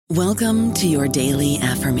Welcome to your daily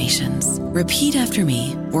affirmations. Repeat after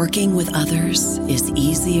me. Working with others is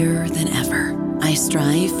easier than ever. I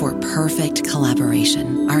strive for perfect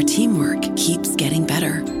collaboration. Our teamwork keeps getting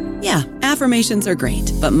better. Yeah, affirmations are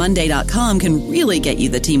great, but Monday.com can really get you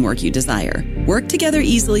the teamwork you desire. Work together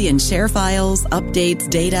easily and share files, updates,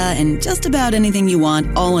 data, and just about anything you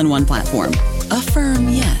want all in one platform. Affirm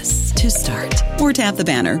yes to start, or tap the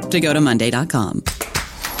banner to go to Monday.com.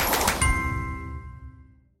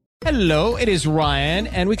 Hello, it is Ryan,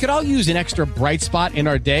 and we could all use an extra bright spot in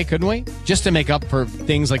our day, couldn't we? Just to make up for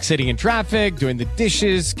things like sitting in traffic, doing the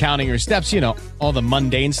dishes, counting your steps, all the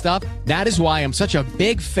mundane stuff. That is why I'm such a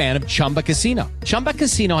big fan of Chumba Casino. Chumba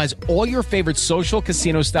Casino has all your favorite social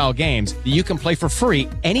casino-style games that you can play for free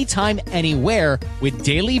anytime, anywhere with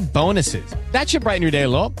daily bonuses. That should brighten your day a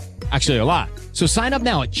little. Actually, a lot. So sign up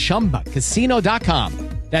now at ChumbaCasino.com.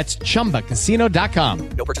 That's ChumbaCasino.com.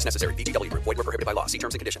 No purchase necessary. VGW Group. Void where prohibited by law. See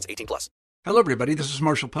terms and conditions. 18+. Hello, everybody. This is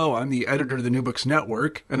Marshall Poe. I'm the editor of the New Books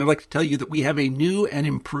Network, and I'd like to tell you that we have a new and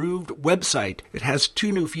improved website. It has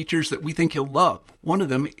two new features that we think you'll love. One of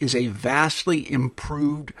them is a vastly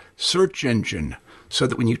improved search engine, so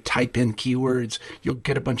that when you type in keywords, you'll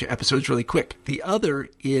get a bunch of episodes really quick. The other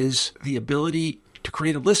is the ability to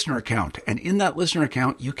create a listener account. And in that listener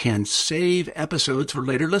account, you can save episodes for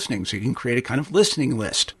later listening. So you can create a kind of listening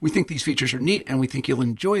list. We think these features are neat and we think you'll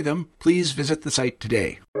enjoy them. Please visit the site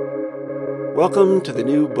today. Welcome to the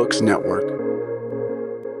New Books Network.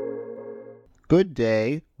 Good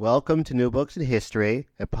day. Welcome to New Books in History,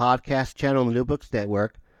 a podcast channel on the New Books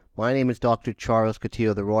Network. My name is Dr. Charles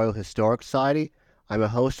Coutinho of the Royal Historic Society. I'm a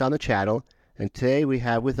host on the channel, and today we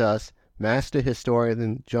have with us Master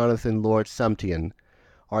Historian Jonathan Lord Sumption.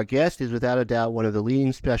 Our guest is without a doubt one of the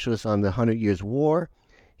leading specialists on the 100 Years' War.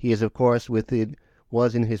 He is, of course,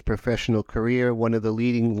 was in his professional career one of the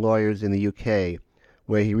leading lawyers in the UK,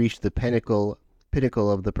 where he reached the pinnacle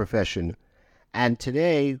of the profession. And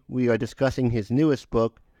today we are discussing his newest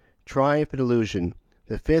book, Triumph and Illusion,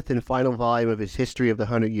 the fifth and final volume of his History of the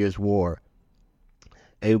 100 Years' War,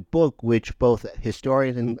 a book which both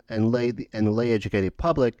historians and the lay-educated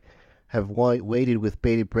public have waited with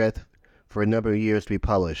bated breath for a number of years to be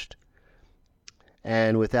published.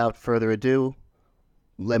 And without further ado,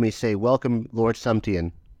 let me say welcome, Lord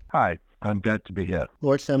Sumption. Hi, I'm glad to be here.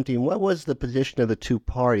 Lord Sumption, what was the position of the two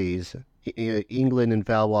parties, England and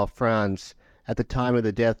Valois France, at the time of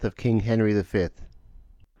the death of King Henry V?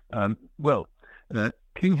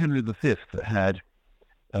 King Henry V had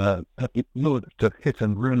launched a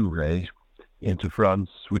hit-and-run raid into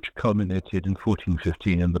France, which culminated in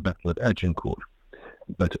 1415 in the Battle of Agincourt,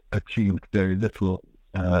 but achieved very little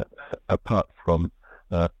apart from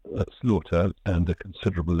slaughter and a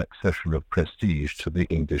considerable accession of prestige to the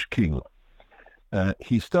English king.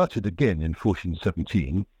 He started again in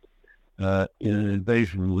 1417 in an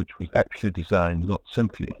invasion which was actually designed not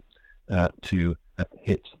simply to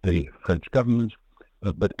hit the French government,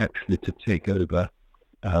 but actually to take over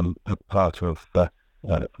a part of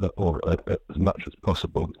or as much as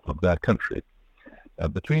possible of their country.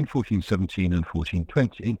 Between 1417 and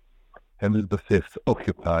 1420, Henry V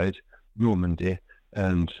occupied Normandy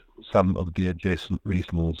and some of the adjacent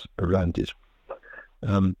regions around it.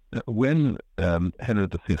 When Henry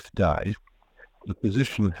V died, the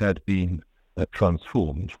position had been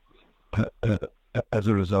transformed as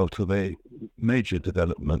a result of a major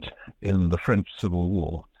development in the French Civil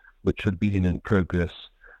War, which had been in progress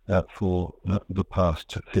for the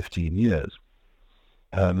past 15 years.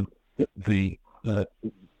 The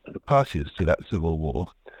parties to that civil war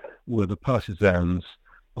were the partisans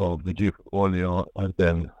of the Duke of Orleans and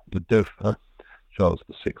then the Dauphin, Charles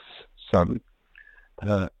VI's son,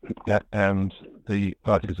 and the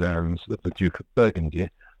partisans of the Duke of Burgundy,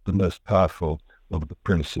 the most powerful of the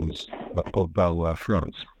princes of Valois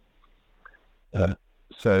France.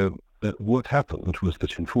 So what happened was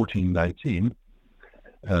that in 1419,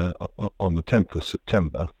 on the 10th of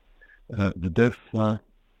September, the Dauphin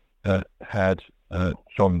had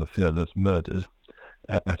John the Fearless murdered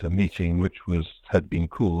at a meeting which had been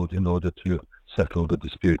called in order to settle the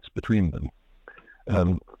disputes between them.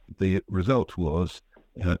 The result was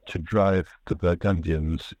to drive the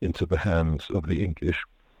Burgundians into the hands of the English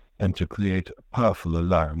and to create a powerful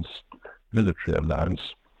alliance, military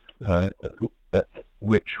alliance,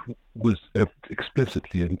 which was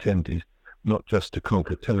explicitly intended not just to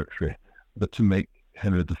conquer territory, but to make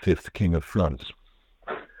Henry V King of France.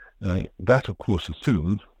 That, of course,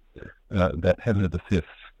 assumed that Henry V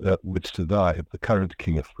would survive the current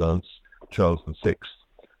King of France, Charles VI,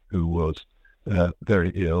 who was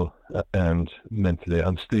very ill and mentally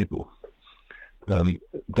unstable.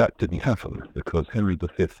 That didn't happen because Henry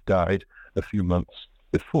V died a few months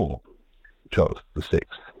before Charles VI,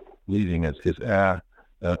 leaving as his heir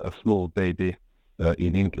a small baby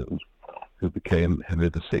in England who became Henry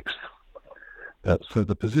VI. So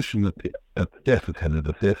the position at the death of Henry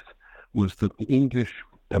V was that the English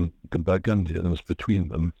and the Burgundians between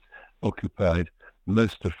them occupied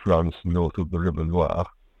most of France north of the River Loire,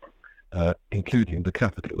 including the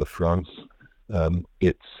capital of France, where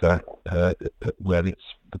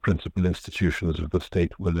the principal institutions of the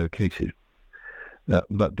state were located.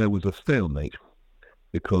 But there was a stalemate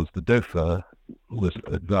because the Dauphin was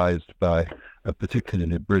advised by a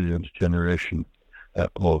particularly brilliant generation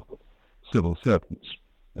of civil servants,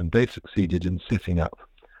 and they succeeded in setting up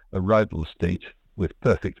a rival state with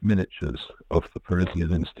perfect miniatures of the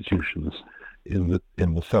Parisian institutions in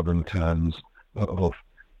the southern towns of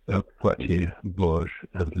Poitiers, Bourges,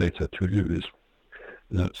 and later Toulouse.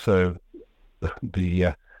 So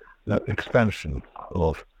the expansion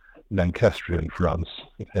of Lancastrian France,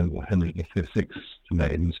 Henry VI's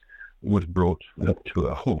domains, was brought to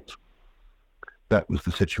a halt. That was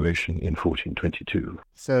the situation in 1422.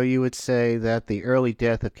 So you would say that the early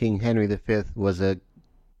death of King Henry V was a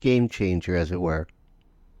game changer, as it were?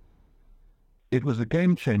 It was a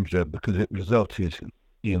game changer because it resulted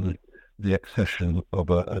in the accession of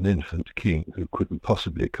an infant king who couldn't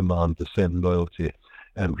possibly command the same loyalty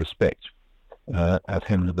and respect as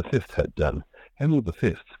Henry V had done. Henry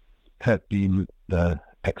V had been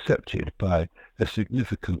accepted by a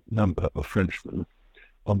significant number of Frenchmen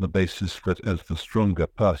on the basis that as the stronger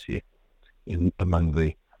party among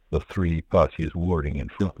the three parties warring in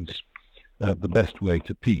France, the best way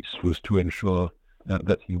to peace was to ensure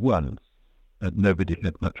that he won. Nobody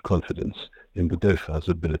had much confidence in the Dauphin's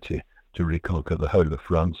ability to reconquer the whole of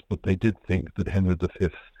France, but they did think that Henry V,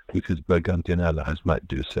 with his Burgundian allies, might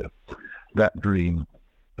do so. That dream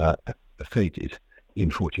faded in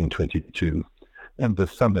 1422, and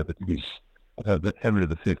there's some evidence that Henry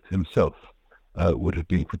V himself would have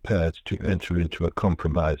been prepared to enter into a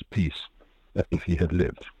compromise peace if he had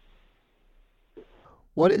lived.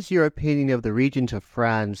 What is your opinion of the regent of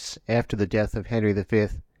France after the death of Henry V,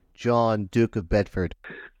 John, Duke of Bedford?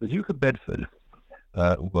 The Duke of Bedford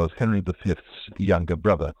was Henry V's younger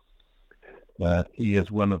brother. He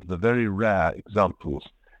is one of the very rare examples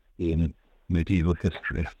in medieval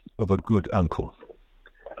history of a good uncle.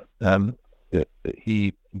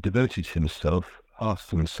 He devoted himself,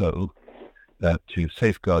 heart and soul, to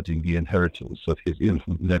safeguarding the inheritance of his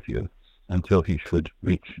infant nephew until he should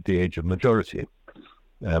reach the age of majority.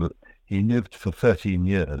 He lived for 13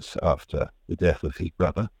 years after the death of his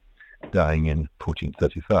brother, dying in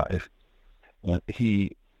 1435.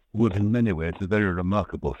 He was in many ways a very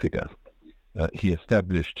remarkable figure. He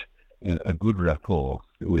established a good rapport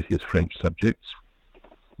with his French subjects.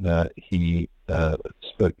 He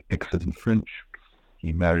spoke excellent French.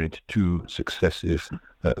 He married two successive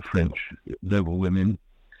French noblewomen.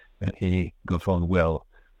 He got on well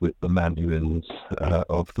with the Mandarins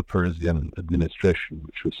of the Parisian administration,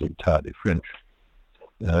 which was entirely French.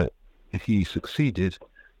 He succeeded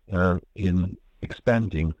in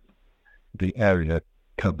expanding the area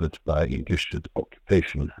covered by English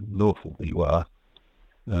occupation north of the Loire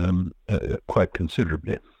quite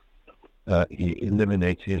considerably. He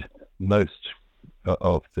eliminated most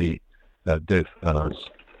of the Dauphin's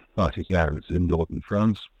partisans in northern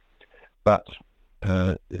France, but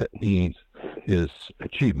his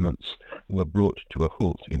achievements were brought to a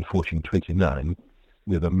halt in 1429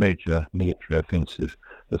 with a major military offensive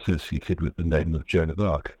associated with the name of Joan of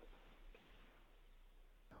Arc.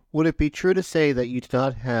 Would it be true to say that you do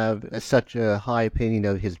not have such a high opinion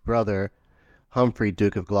of his brother, Humphrey,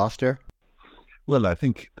 Duke of Gloucester? Well, I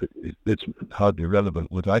think it's hardly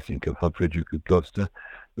relevant what I think of Humphrey, Duke of Gloucester.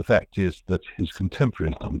 The fact is that his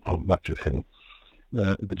contemporaries thought much of him.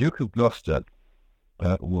 The Duke of Gloucester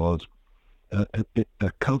was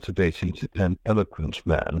a cultivated and eloquent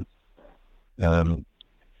man.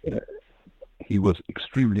 He was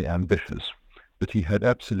extremely ambitious, but he had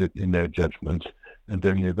absolutely no judgment and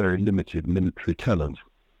only a very limited military talent.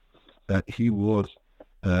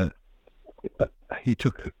 He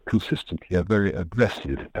took consistently a very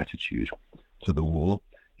aggressive attitude to the war.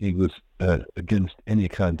 He was against any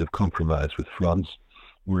kind of compromise with France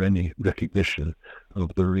or any recognition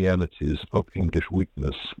of the realities of English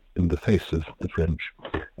weakness in the face of the French,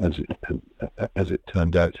 as it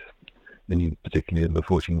turned out, particularly in the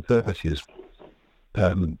 1430s.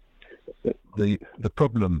 The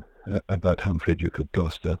problem about Humphrey, Duke of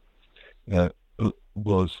Gloucester,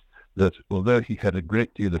 was that although he had a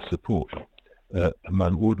great deal of support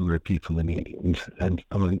among ordinary people in England and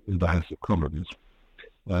among the House of Commons.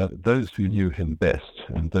 Those who knew him best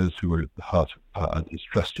and those who were at the heart of power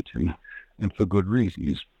distrusted him, and for good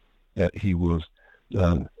reasons. He was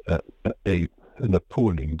an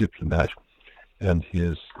appalling diplomat, and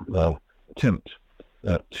his attempt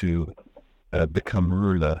to become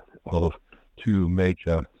ruler of two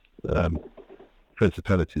major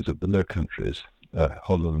principalities of the Low Countries,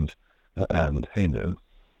 Holland and Hainault,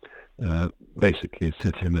 basically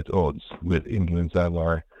set him at odds with England's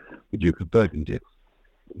ally, the Duke of Burgundy.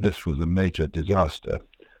 This was a major disaster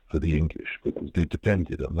for the English because they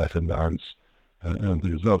depended on that alliance, and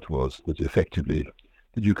the result was that effectively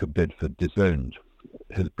the Duke of Bedford disowned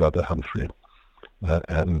his brother Humphrey,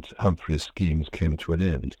 and Humphrey's schemes came to an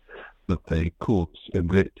end, but they caused a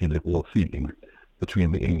great deal of ill feeling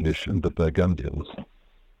between the English and the Burgundians.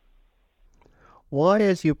 Why,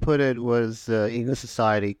 as you put it, was English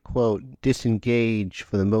society, quote, disengaged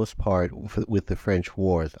for the most part with the French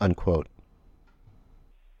wars, unquote?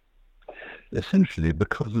 Essentially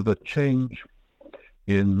because of a change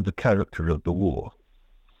in the character of the war.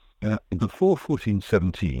 Before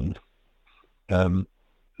 1417,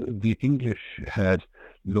 the English had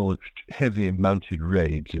launched heavy mounted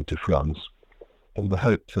raids into France in the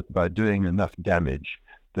hope that by doing enough damage,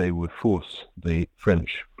 they would force the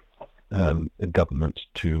French government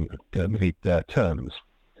to meet their terms.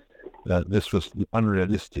 This was an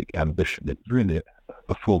unrealistic ambition. It's really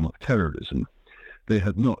a form of terrorism. They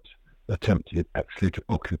had not attempted actually to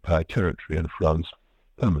occupy territory in France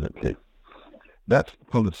permanently. That's the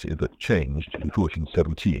policy that changed in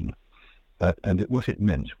 1417, and what it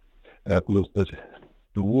meant was that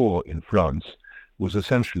the war in France was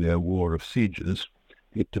essentially a war of sieges.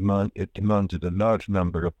 It demanded a large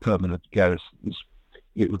number of permanent garrisons.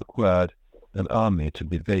 It required an army to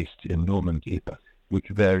be based in Normandy, which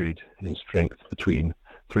varied in strength between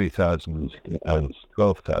 3,000 and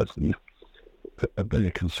 12,000, a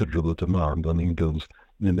very considerable demand on England's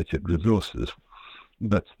limited resources.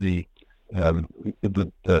 But the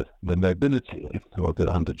nobility, or the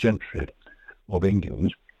undergentry of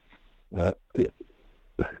England,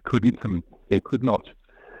 could not,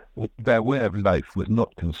 their way of life was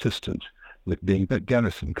not consistent with being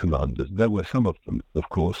garrison commanders. There were some of them, of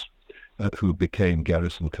course, who became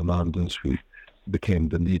garrison commanders, who became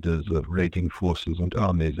the leaders of raiding forces and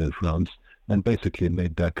armies in France, and basically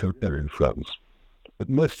made their career in France. But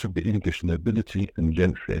most of the English nobility and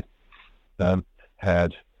gentry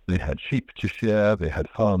had sheep to shear, they had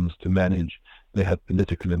farms to manage, they had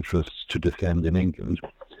political interests to defend in England,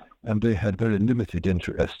 and they had very limited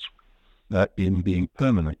interest in being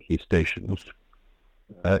permanently stationed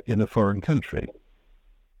in a foreign country.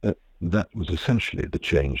 That was essentially the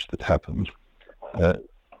change that happened.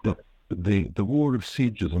 The war of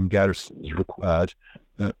sieges and garrisons required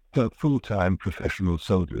full-time professional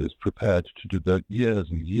soldiers prepared to devote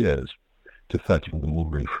years and years to fighting the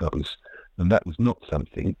war in France, and that was not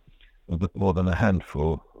something that more than a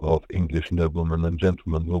handful of English noblemen and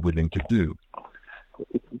gentlemen were willing to do.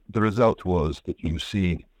 The result was that you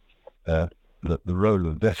see that the role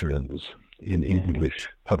of veterans in English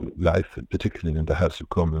public life, and particularly in the House of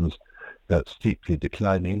Commons, steeply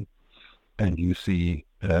declining, and you see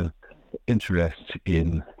interest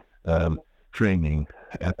in training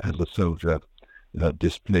as a soldier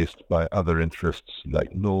displaced by other interests like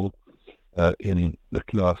law in the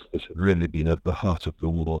class that had really been at the heart of the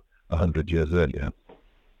war 100 years earlier.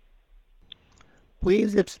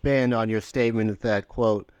 Please expand on your statement that,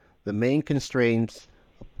 quote, the main constraints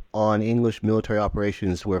on English military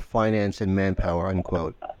operations were finance and manpower,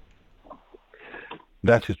 unquote.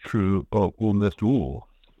 That is true of almost all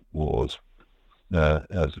wars.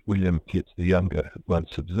 As William Pitt the Younger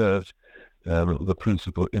once observed, the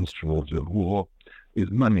principal instrument of war is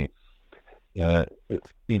money.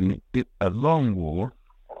 In a long war,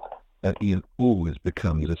 it always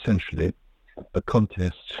becomes essentially a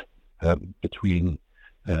contest between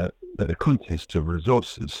a contest of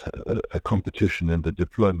resources, a competition in the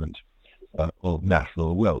deployment of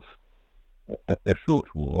national wealth. A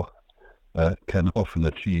short war can often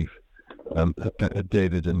achieve a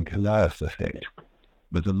David and Goliath effect,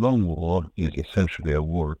 but a long war is essentially a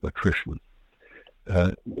war of attrition.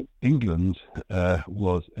 England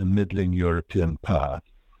was a middling European power.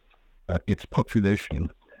 Its population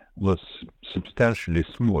was substantially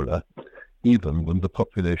smaller, even when the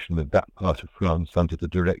population of that part of France under the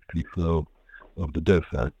direct flow of the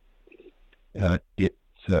Dauphin. It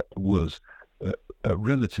was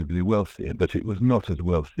relatively wealthy, but it was not as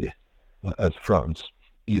wealthy as France,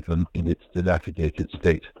 even in its dilapidated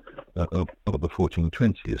state of the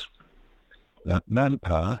 1420s.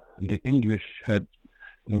 manpower, the English had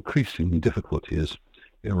increasing difficulties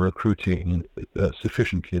in recruiting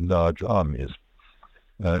sufficiently large armies.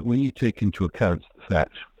 When you take into account the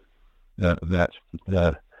fact that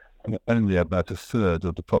only about a third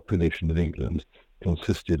of the population of England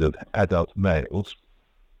consisted of adult males,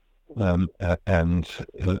 and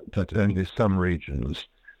that only some regions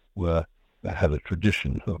had a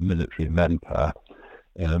tradition of military manpower,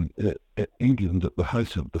 England at the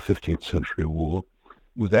height of the 15th century war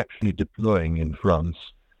was actually deploying in France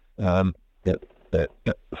a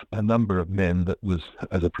number of men that was,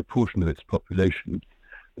 as a proportion of its population,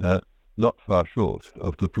 not far short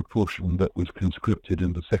of the proportion that was conscripted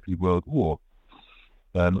in the Second World War.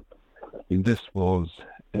 And this was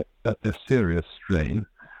a serious strain,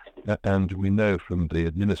 and we know from the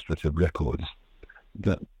administrative records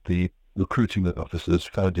that the recruiting officers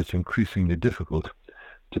found it increasingly difficult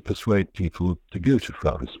to persuade people to go to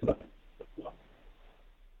France.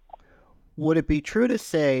 Would it be true to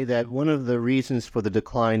say that one of the reasons for the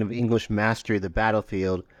decline of English mastery of the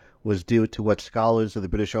battlefield was due to what scholars of the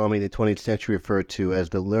British Army in the 20th century referred to as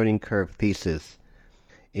the learning curve thesis,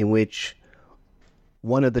 in which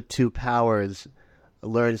one of the two powers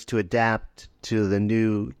learns to adapt to the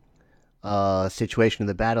new situation of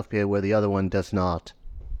the battlefield where the other one does not?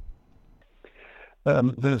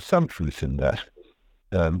 There's some truth in that.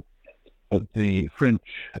 The French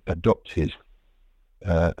adopted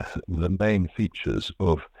the main features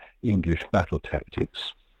of English battle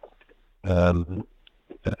tactics, but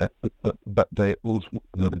the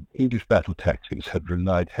English battle tactics had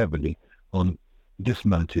relied heavily on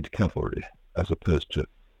dismounted cavalry as opposed to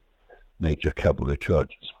major cavalry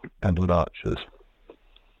charges and on archers.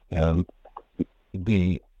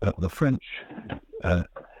 The French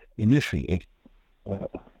initially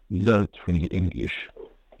learnt from the English,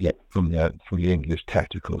 from the English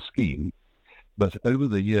tactical scheme, but over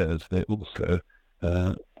the years they also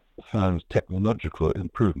found technological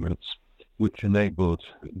improvements which enabled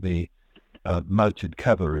the mounted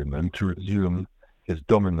cavalryman to resume his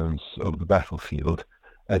dominance of the battlefield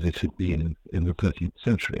as it had been in the 13th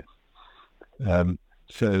century.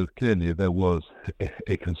 So clearly there was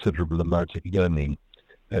a considerable amount of learning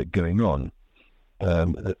going on.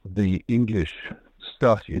 The English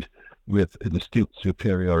started with a distinct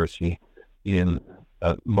superiority in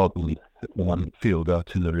modern field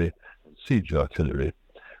artillery, siege artillery,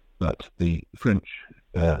 but the French,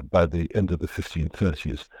 by the end of the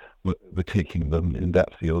 1530s, were overtaking them in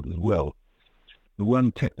that field as well. The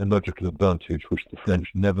one technological advantage which the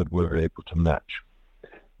French never were able to match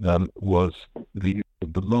was the use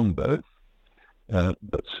of the longbow,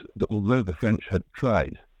 but although the French had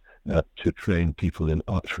tried to train people in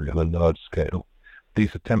archery on a large scale,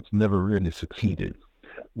 these attempts never really succeeded.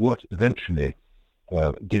 What eventually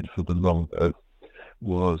did for the longbow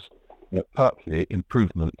was partly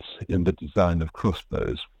improvements in the design of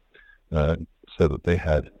crossbows, so that they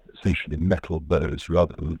had essentially metal bows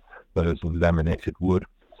rather than bows of laminated wood,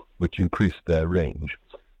 which increased their range.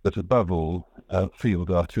 But above all, field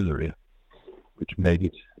artillery, which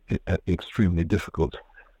made it extremely difficult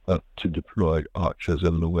to deploy archers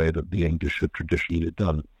in the way that the English had traditionally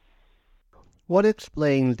done. What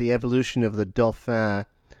explains the evolution of the Dauphin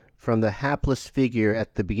from the hapless figure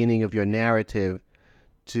at the beginning of your narrative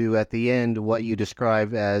to, at the end, what you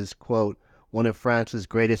describe as, quote, one of France's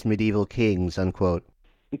greatest medieval kings, unquote?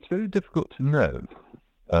 It's very difficult to know.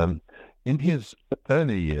 In his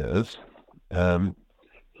early years,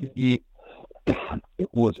 he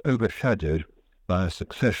was overshadowed by a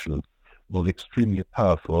succession of extremely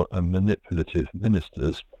powerful and manipulative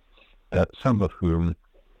ministers, some of whom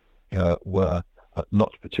were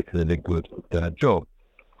not particularly good at their job.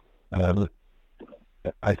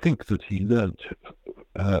 I think that he learnt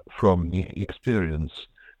from the experience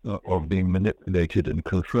of being manipulated and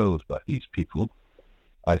controlled by these people.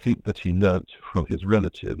 I think that he learnt from his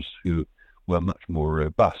relatives, who were much more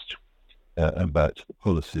robust about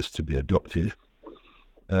policies to be adopted.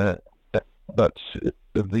 But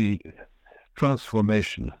the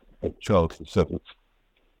transformation of Charles VII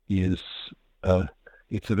is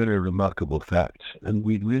it's a very remarkable fact, and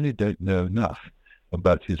we really don't know enough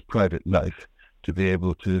about his private life to be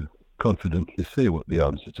able to confidently say what the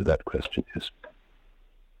answer to that question is.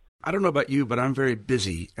 I don't know about you, but I'm very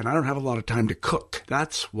busy and I don't have a lot of time to cook.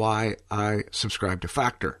 That's why I subscribe to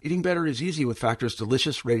Factor. Eating better is easy with Factor's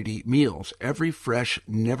delicious, ready-to-eat meals. Every fresh,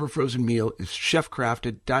 never frozen meal is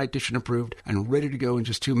chef-crafted, dietitian approved, and ready to go in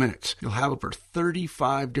just 2 minutes. You'll have over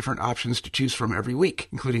 35 different options to choose from every week,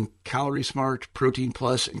 including Calorie Smart, Protein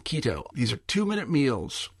Plus, and Keto. These are 2-minute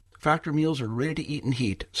meals. Factor meals are ready to eat and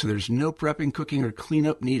heat, so there's no prepping, cooking, or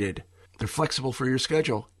cleanup needed. They're flexible for your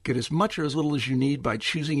schedule. Get as much or as little as you need by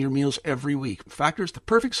choosing your meals every week. Factor is the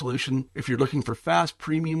perfect solution if you're looking for fast,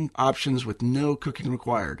 premium options with no cooking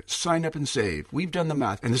required. Sign up and save. We've done the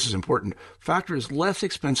math, and this is important. Factor is less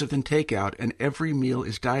expensive than takeout, and every meal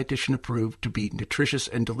is dietitian approved to be nutritious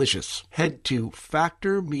and delicious. Head to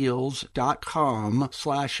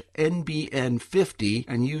factormeals.com/NBN50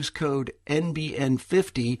 and use code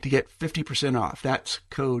NBN50 to get 50% off. That's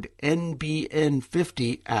code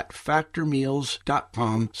NBN50 at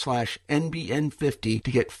factormeals.com/NBN50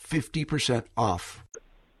 to get 50% off.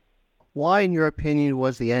 Why, in your opinion,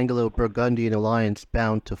 was the Anglo-Burgundian alliance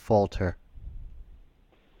bound to falter?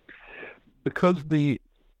 Because the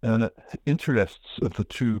interests of the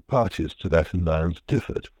two parties to that alliance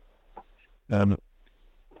differed.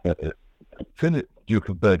 Philip, Duke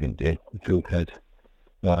of Burgundy, who had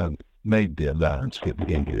made the alliance with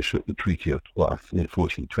the English at the Treaty of Troyes in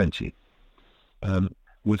 1420,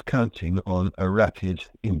 was counting on a rapid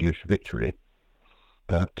English victory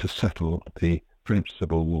to settle the French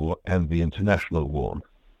Civil War and the International War.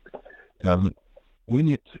 When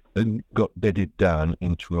it got bedded down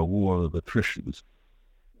into a war of attritions,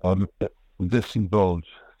 this involved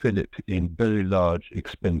Philip in very large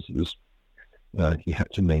expenses. He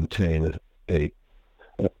had to maintain a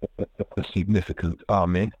significant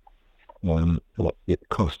army. It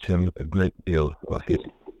cost him a great deal of his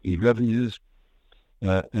revenues,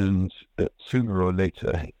 and sooner or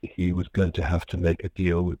later he was going to have to make a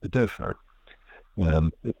deal with the Dauphin.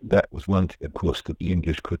 That was one thing, of course, that the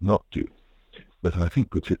English could not do. But I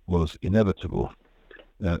think that it was inevitable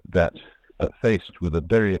that, faced with a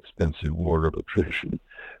very expensive war of attrition,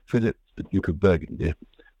 Philip, the Duke of Burgundy,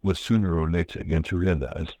 was sooner or later going to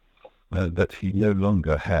realize that he no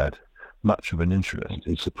longer had much of an interest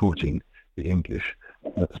in supporting the English,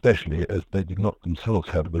 especially as they did not themselves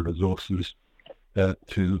have the resources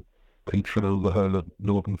to control the whole of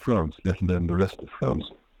northern France, let alone the rest of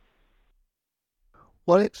France.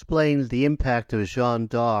 What explains the impact of Jeanne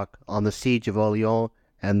d'Arc on the Siege of Orleans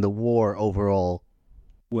and the war overall?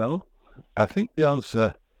 Well, I think the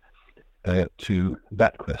answer to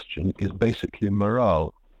that question is basically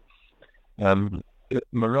morale.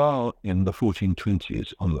 Morale in the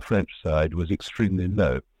 1420s on the French side was extremely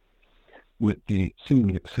low, with the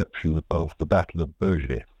single exception of the Battle of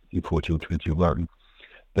Beaujeu in 1421.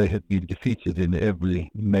 They had been defeated in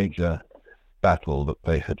every major battle that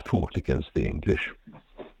they had fought against the English.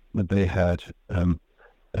 They had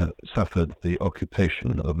suffered the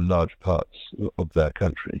occupation of large parts of their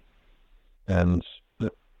country, and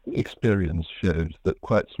experience showed that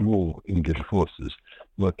quite small English forces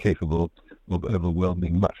were capable of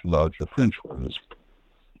overwhelming much larger French ones.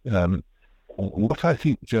 What I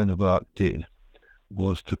think Joan of Arc did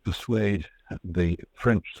was to persuade the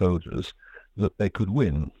French soldiers that they could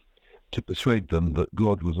win, to persuade them that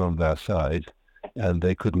God was on their side and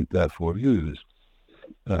they couldn't therefore lose.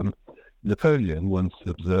 Napoleon once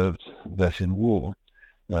observed that in war,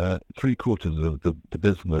 3/4 of the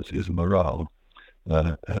business is morale.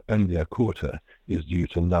 Only a quarter is due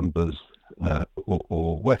to numbers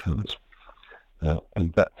or weapons.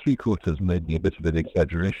 And that 3/4 may be a bit of an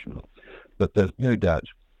exaggeration, but there's no doubt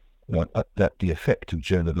that the effect of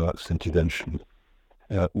Joan of Arc's intervention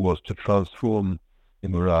was to transform the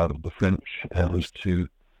morale of the French and was to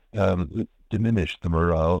diminish the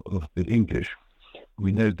morale of the English.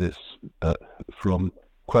 We know this from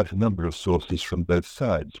quite a number of sources from both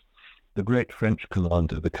sides. The great French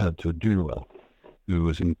commander, the Count of Dunois, who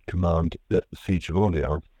was in command at the Siege of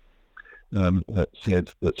Orleans,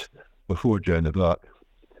 said that before Joan of Arc,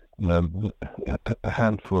 a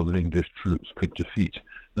handful of English troops could defeat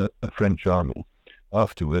a French army.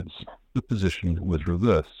 Afterwards, the position was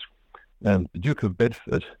reversed, and the Duke of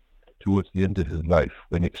Bedford, towards the end of his life,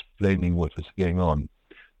 when explaining what was going on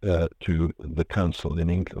to the council in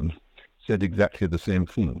England, said exactly the same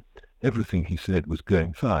thing. Everything he said was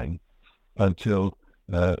going fine until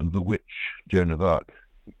the witch, Joan of Arc,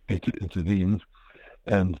 intervened,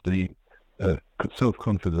 and the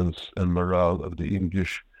self-confidence and morale of the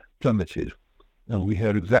English plummeted. And we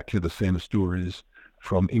hear exactly the same stories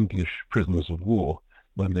from English prisoners of war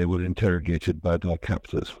when they were interrogated by their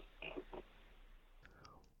captors.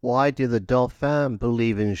 Why did the Dauphin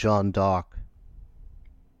believe in Jeanne d'Arc?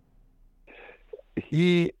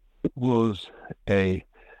 He was a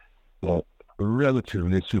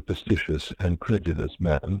relatively superstitious and credulous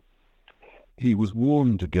man. He was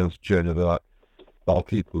warned against Joan of Arc by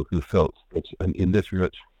people who felt that an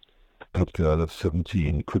illiterate girl of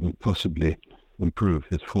 17 couldn't possibly improve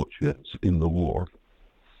his fortunes in the war.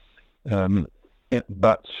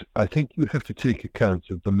 But I think you have to take account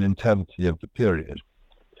of the mentality of the period.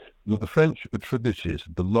 The French attributed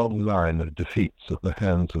the long line of defeats at the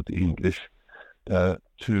hands of the English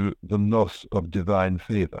to the loss of divine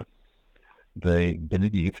favour. They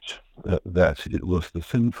believed that it was the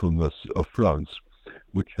sinfulness of France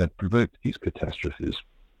which had provoked these catastrophes.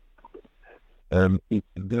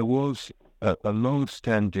 There was a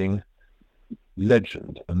long-standing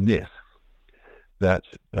legend, a myth, that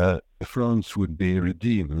France would be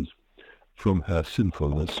redeemed from her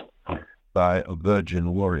sinfulness by a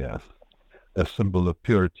virgin warrior, a symbol of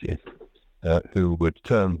purity, who would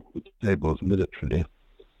turn the tables militarily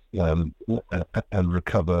and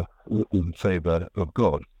recover in favour of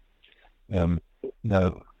God.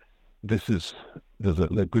 Now, there's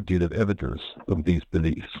a good deal of evidence of these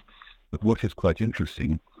beliefs, but what is quite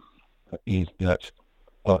interesting is that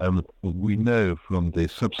we know from the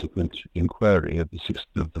subsequent inquiry of the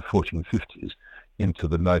 1450s into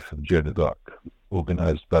the life of Joan of Arc,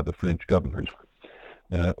 organised by the French government,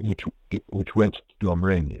 which went to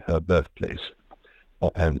Domremy, her birthplace,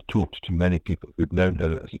 and talked to many people who'd known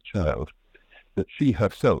her as a child, that she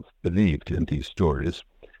herself believed in these stories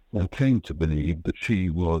and came to believe that she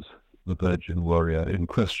was the virgin warrior in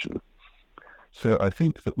question. So I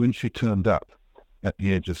think that when she turned up at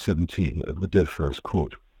the age of 17 at the Dauphin's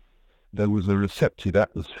court, there was a receptive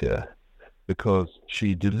atmosphere because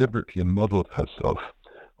she deliberately modelled herself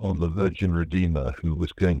on the Virgin Redeemer who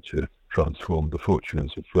was going to transform the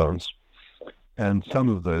fortunes of France, and some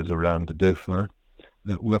of those around the Dauphin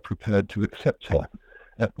that were prepared to accept her.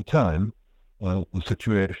 At the time, the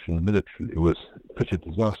situation militarily was pretty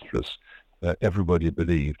disastrous. Everybody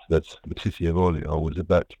believed that the city of Orleans was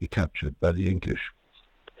about to be captured by the English.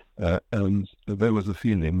 And there was a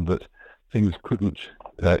feeling that things couldn't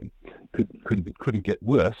get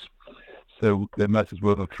worse, so they might as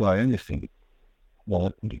well try anything.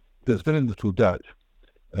 There's very little doubt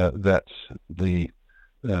that the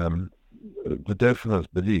Dauphin's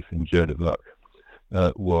belief in Joan of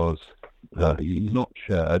Arc was not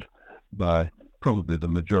shared by probably the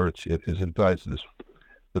majority of his advisors,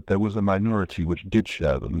 but there was a minority which did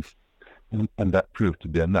share them, and that proved to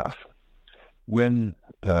be enough. When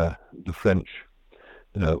the French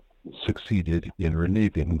succeeded in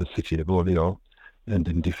relieving the city of Orleans and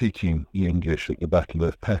in defeating the English at the Battle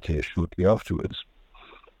of Patay shortly afterwards,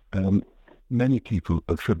 many people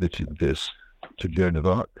attributed this to Joan of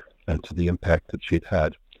Arc and to the impact that she'd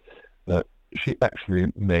had. She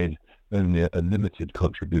actually made only a limited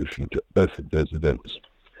contribution to both of those events,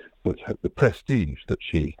 but the prestige that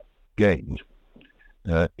she gained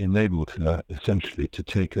enabled her essentially to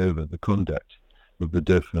take over the conduct of the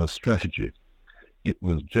Dauphin's strategy. It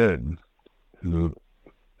was Joan who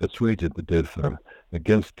persuaded the Dauphin,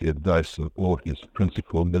 against the advice of all his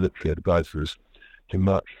principal military advisors, to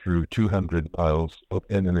march through 200 miles of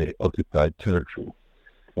enemy-occupied territory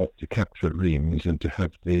to capture Reims and to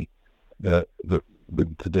have the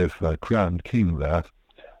Dauphin crowned king there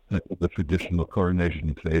at the traditional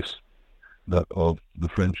coronation place of the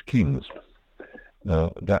French kings.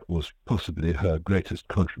 That was possibly her greatest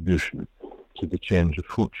contribution to the change of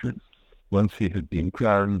fortune. Once he had been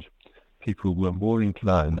crowned, people were more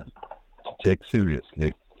inclined to take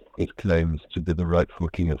seriously his claims to be the rightful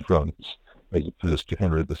king of France, as opposed to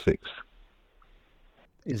Henry VI.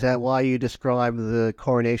 Is that why you describe the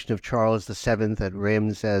coronation of Charles VII at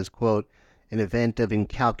Reims as, quote, an event of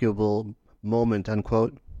incalculable moment,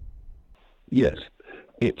 unquote? Yes.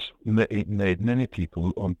 It made many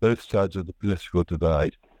people on both sides of the political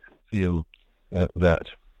divide feel that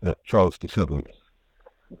Charles VII,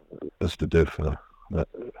 as the Dauphin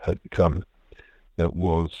had become,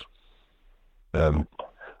 was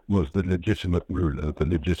the legitimate ruler, the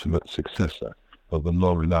legitimate successor of the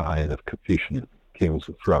long line of Capetian kings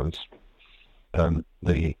of France.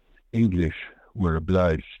 The English were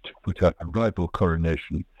obliged to put up a rival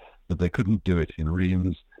coronation, but they couldn't do it in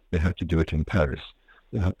Reims, they had to do it in Paris.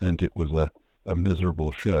 And it was a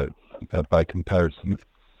miserable show by comparison.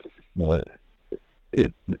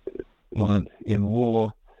 In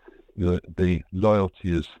war, the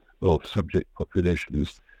loyalties of subject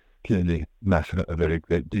populations clearly matter a very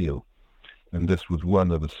great deal. And this was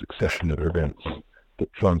one of a succession of events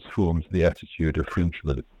that transformed the attitude of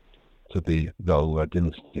Frenchmen to the Valois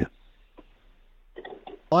dynasty.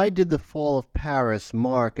 Why did the fall of Paris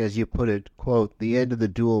mark, as you put it, quote, the end of the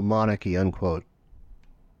dual monarchy, unquote?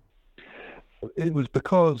 It was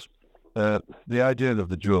because the idea of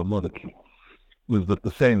the dual monarchy was that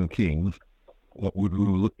the same king would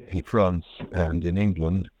rule in France and in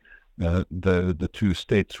England, though the two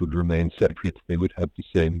states would remain separate, they would have the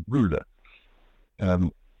same ruler.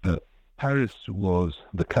 Paris was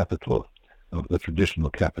the capital, of the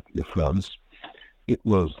traditional capital of France, it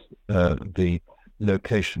was the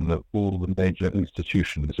location of all the major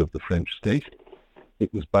institutions of the French state.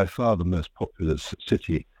 It was by far the most populous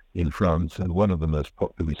city in France and one of the most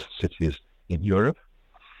populous cities in Europe.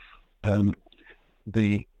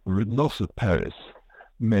 The loss of Paris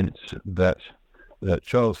meant that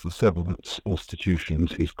Charles VII's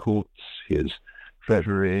institutions, his courts, his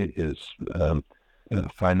treasury, his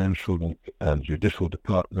financial and judicial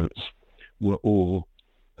departments were all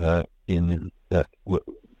were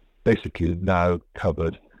basically now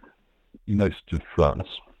covered most of France.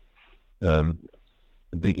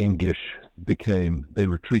 The English they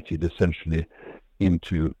retreated essentially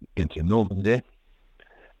into Normandy.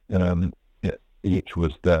 Each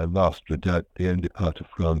was their last redoubt, the only part of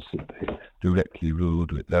France that they directly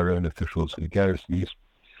ruled with their own officials and garrisons.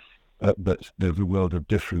 But there's a world of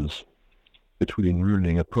difference between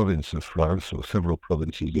ruling a province of France or several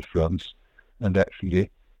provinces of France and actually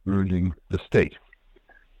ruling the state.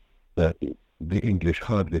 The English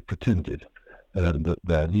hardly pretended that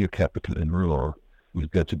their new capital in Rouen was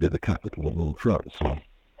going to be the capital of all France.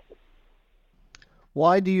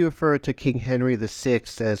 Why do you refer to King Henry VI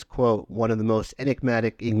as, quote, one of the most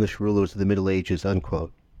enigmatic English rulers of the Middle Ages,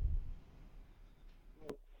 unquote?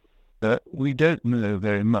 We don't know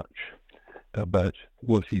very much about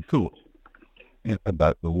what he thought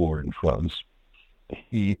about the war in France.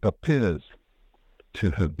 He appears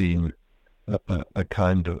to have been a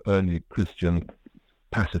kind of early Christian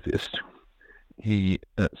pacifist. He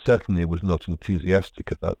certainly was not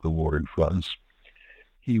enthusiastic about the war in France.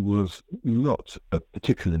 He was not a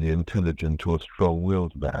particularly intelligent or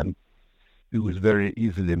strong-willed man who was very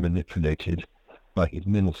easily manipulated by his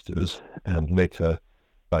ministers and later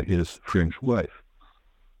by his French wife.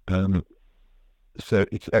 So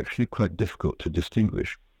it's actually quite difficult to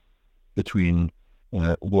distinguish between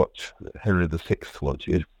what Henry VI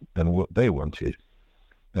wanted and what they wanted.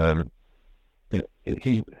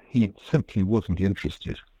 He simply wasn't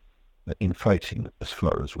interested in fighting, as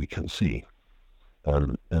far as we can see.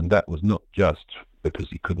 And that was not just because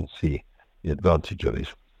he couldn't see the advantage of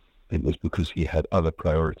it. It was because he had other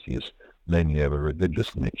priorities, mainly of a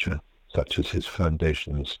religious nature, such as his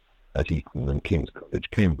foundations at Eton and King's College,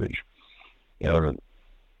 Cambridge.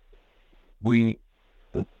 We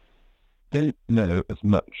don't know as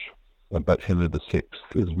much about Henry VI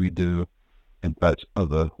as we do about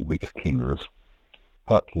other Whig kings,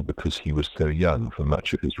 partly because he was so young for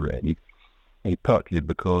much of his reign, and partly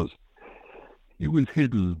because he was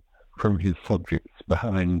hidden from his subjects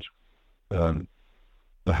behind the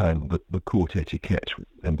court etiquette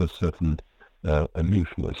and a certain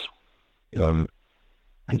aloofness.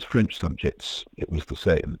 His French subjects, it was the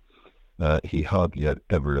same. He hardly had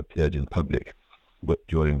ever appeared in public, but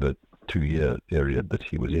during the 2-year period that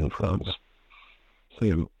he was in France.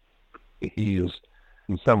 So he is,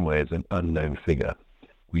 in some ways, an unknown figure.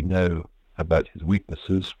 We know about his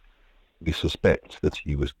weaknesses. We suspect that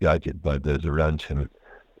he was guided by those around him.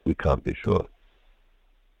 We can't be sure.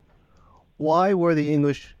 Why were the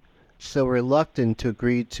English so reluctant to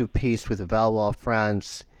agree to peace with Valois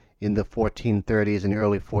France in the 1430s and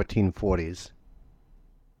early 1440s?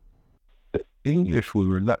 The English were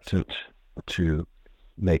reluctant to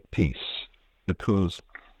make peace because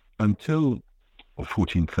until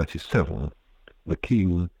 1437, the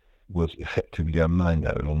king was effectively a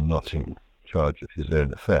minor and not in charge of his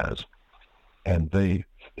own affairs. And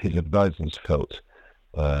his advisors felt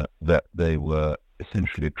that they were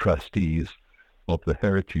essentially trustees of the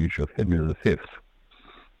heritage of Henry V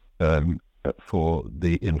for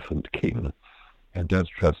the infant king. And as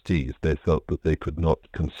trustees, they felt that they could not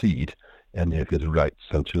concede any of his rights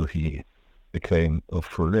until he became of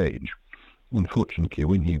full age. Unfortunately,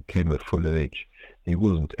 when he came of full age, he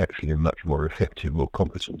wasn't actually much more effective or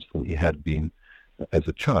competent than he had been as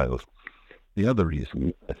a child. The other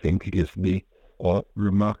reason, I think, is the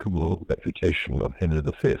remarkable reputation of Henry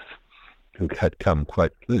V, who had come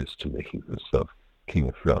quite close to making himself King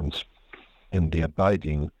of France. And the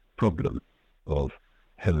abiding problem of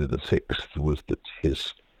Henry VI was that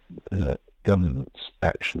his government's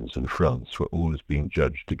actions in France were always being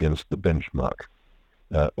judged against the benchmark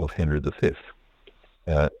of Henry V.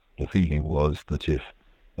 The feeling was that if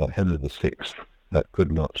Henry VI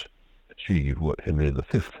could not achieve what Henry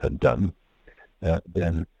V had done,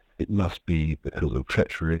 then it must be because of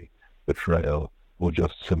treachery, betrayal, or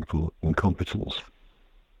just simple incompetence.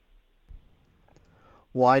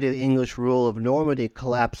 Why did the English rule of Normandy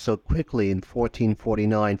collapse so quickly in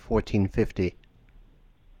 1449, 1450?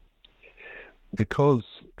 Because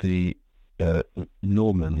the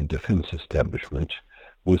Norman defense establishment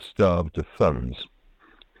was starved of funds.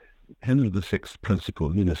 Henry VI's principal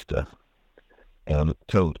minister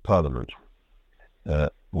told Parliament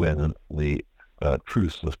when the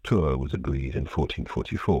Truce of Tours was agreed in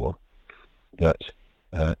 1444 that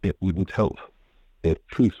it wouldn't help.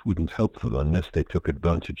 Truce wouldn't help them unless they took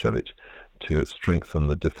advantage of it to strengthen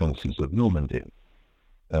the defences of Normandy.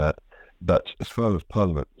 But as far as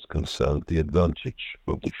Parliament was concerned, the advantage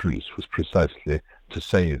of the truce was precisely to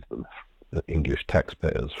save them, the English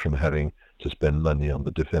taxpayers, from having to spend money on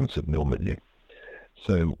the defence of Normandy.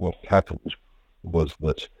 So what happened was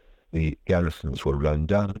that the garrisons were run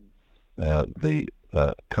down, the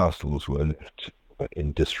castles were left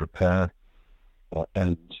in disrepair,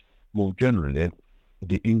 and more generally,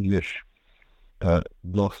 the English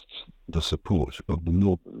lost the support of the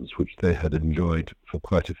Normans, which they had enjoyed for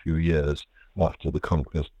quite a few years after the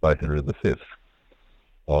conquest by Henry V.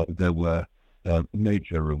 There were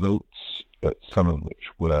major revolts, some of which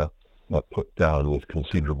were put down with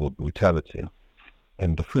considerable brutality,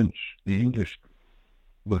 and the English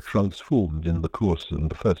were transformed in the course of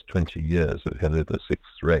the first 20 years of Henry VI's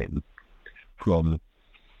reign from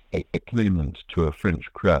a claimant to a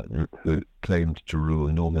French crown who claimed to rule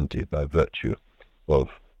Normandy by virtue of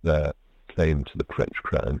their claim to the French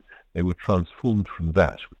crown. They were transformed from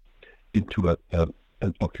that into an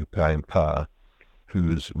occupying power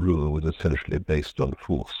whose rule was essentially based on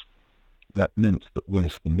force. That meant that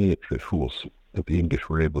once the military force that the English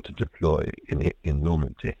were able to deploy in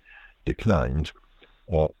Normandy declined,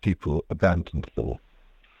 people abandoned them,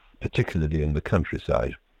 particularly in the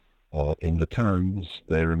countryside. In the towns,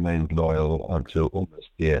 they remained loyal until almost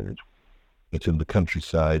the end, but in the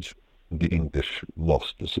countryside, the English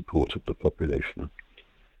lost the support of the population.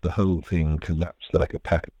 The whole thing collapsed like a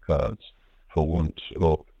pack of cards for want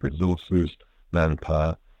of resources,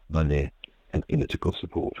 manpower, money, and political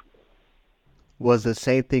support. Was the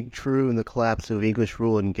same thing true in the collapse of English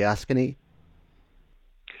rule in Gascony?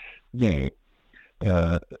 No.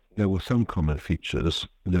 There were some common features,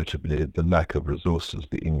 notably the lack of resources.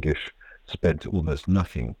 The English spent almost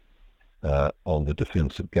nothing on the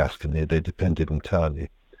defence of Gascony. They depended entirely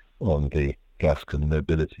on the Gascon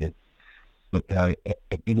nobility. But their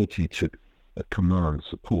ability to command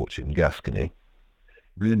support in Gascony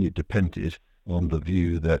really depended on the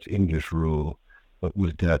view that English rule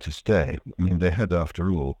was there to stay. I mean, they had,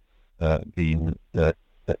 after all, been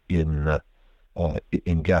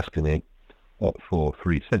in Gascony for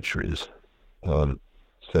 3 centuries, so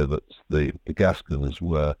that the Gascons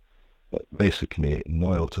were basically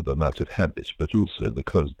loyal to them out of habit, but also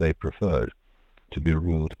because they preferred to be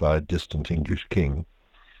ruled by a distant English king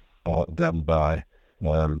than by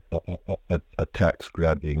a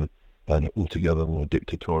tax-grabbing and altogether more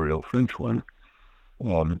dictatorial French one.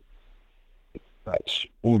 But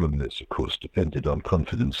all of this, of course, depended on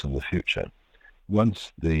confidence in the future.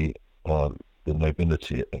 Once the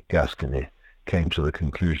nobility of Gascony came to the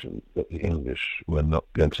conclusion that the English were not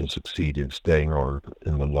going to succeed in staying on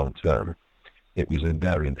in the long term, it was in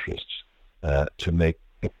their interests to make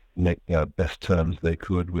their best terms they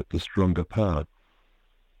could with the stronger power.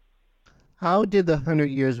 How did the 100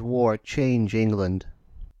 Years' War change England?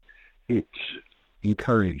 It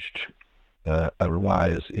encouraged a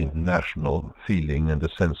rise in national feeling and a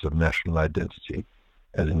sense of national identity,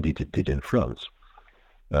 as indeed it did in France.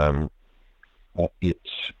 It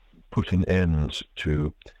put an end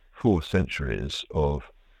to 4 centuries of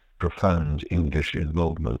profound English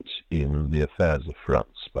involvement in the affairs of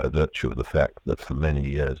France by virtue of the fact that for many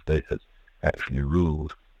years they had actually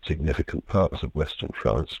ruled significant parts of Western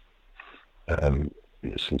France.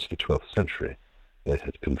 Since the 12th century, they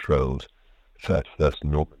had controlled first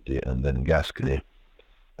Normandy and then Gascony.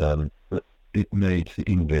 It made the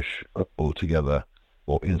English altogether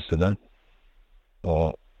more insular,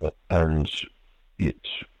 and it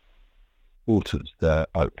altered their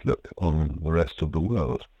outlook on the rest of the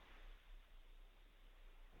world.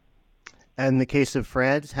 And in the case of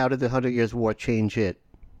France, how did the 100 Years' War change it?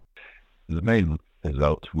 The main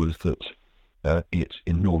result was that it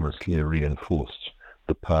enormously reinforced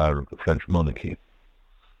the power of the French monarchy.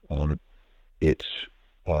 In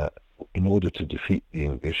order to defeat the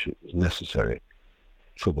English, it was necessary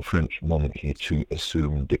for the French monarchy to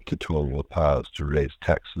assume dictatorial powers to raise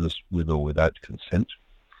taxes with or without consent.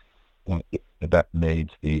 That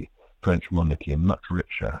made the French monarchy much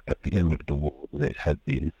richer at the end of the war than it had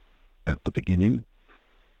been at the beginning.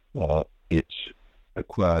 It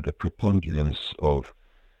acquired a preponderance of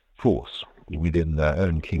force within their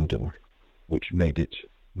own kingdom, which made it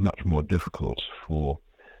much more difficult for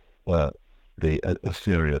a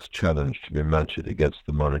serious challenge to be mounted against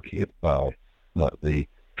the monarchy by the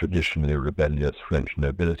traditionally rebellious French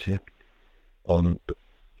nobility.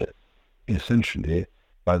 Essentially,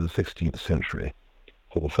 by the 16th century,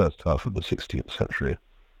 for the first half of the 16th century,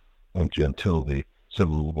 until the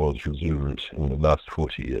civil wars resumed in the last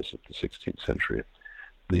 40 years of the 16th century,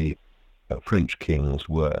 the French kings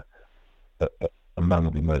were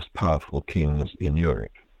among the most powerful kings in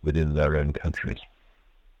Europe within their own countries.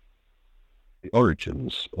 The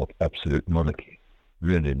origins of absolute monarchy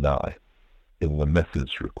really lie in the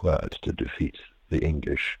methods required to defeat the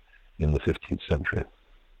English in the 15th century.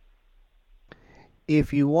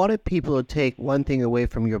 If you wanted people to take one thing away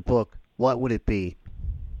from your book, what would it be?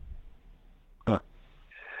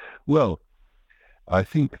 Well, I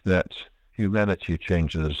think that humanity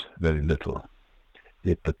changes very little.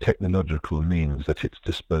 The technological means at its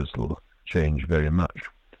disposal change very much,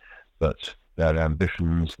 but their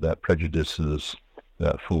ambitions, their prejudices,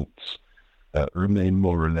 their faults remain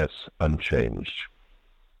more or less unchanged.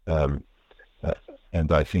 And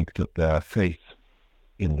I think that their faith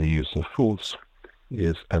in the use of force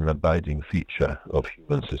is an abiding feature of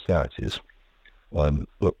human societies,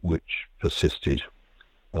 which persisted.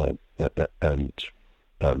 And I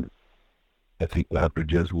think the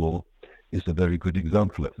Hundred Years' War is a very good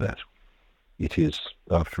example of that. It is,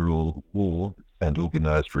 after all, war and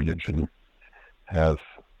organized religion have,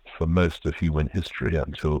 for most of human history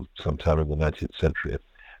until sometime in the 19th century,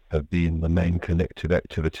 have been the main connective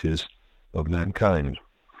activities of mankind.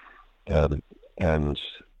 And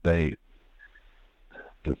the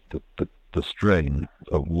strain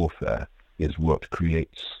of warfare is what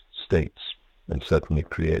creates states, and certainly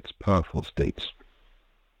creates powerful states.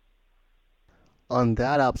 On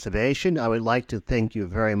that observation, I would like to thank you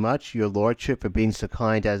very much, Your Lordship, for being so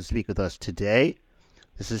kind as to speak with us today.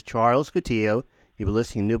 This is Charles Coutinho. You've been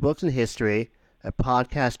listening to New Books in History, a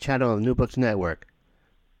podcast channel on the New Books Network.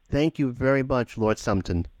 Thank you very much, Lord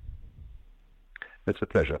Sumption. It's a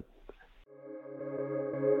pleasure.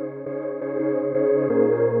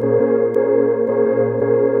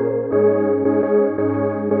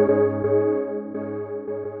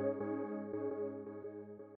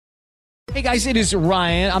 Hey guys, it is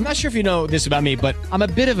Ryan. I'm not sure if you know this about me, but I'm a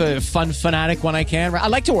bit of a fun fanatic when I can. I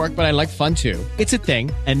like to work, but I like fun too. It's a thing.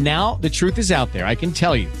 And now the truth is out there. I can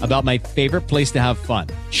tell you about my favorite place to have fun.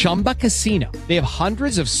 Chumba Casino. They have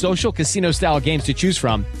hundreds of social casino style games to choose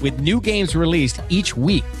from with new games released each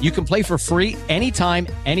week. You can play for free anytime,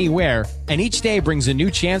 anywhere. And each day brings a new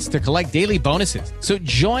chance to collect daily bonuses. So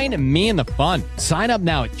join me in the fun. Sign up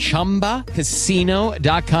now at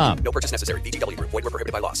ChumbaCasino.com. No purchase necessary. VGW Group. Void where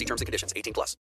prohibited by law. See terms and conditions. 18+.